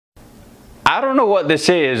I don't know what this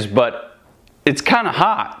is, but it's kind of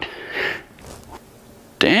hot.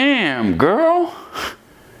 Damn, girl.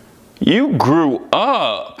 You grew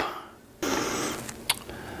up.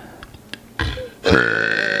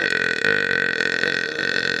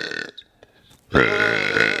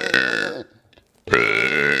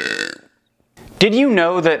 Did you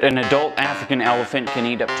know that an adult African elephant can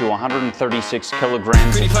eat up to 136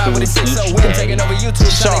 kilograms of food each day?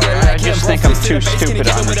 Sorry, I just think I'm too stupid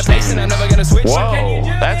to understand this. Whoa,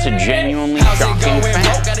 that's a genuinely shocking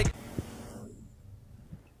fact.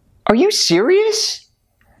 Are you serious?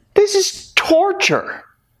 This is torture.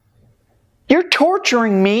 You're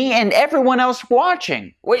torturing me and everyone else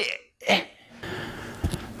watching. Wait.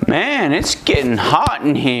 Man, it's getting hot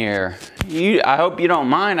in here. I hope you don't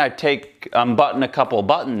mind. Unbutton a couple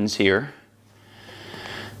buttons here.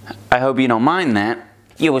 I hope you don't mind that.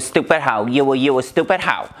 You a stupid hoe. You a stupid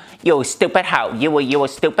hoe. You a stupid hoe. You a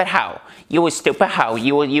stupid hoe. You a stupid hoe.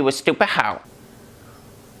 You a stupid hoe.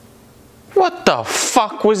 What the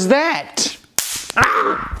fuck was that?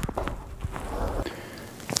 Ah!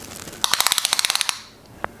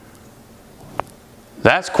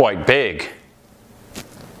 That's quite big.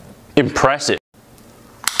 Impressive.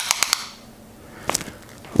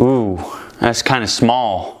 Ooh, that's kind of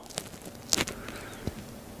small.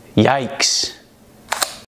 Yikes.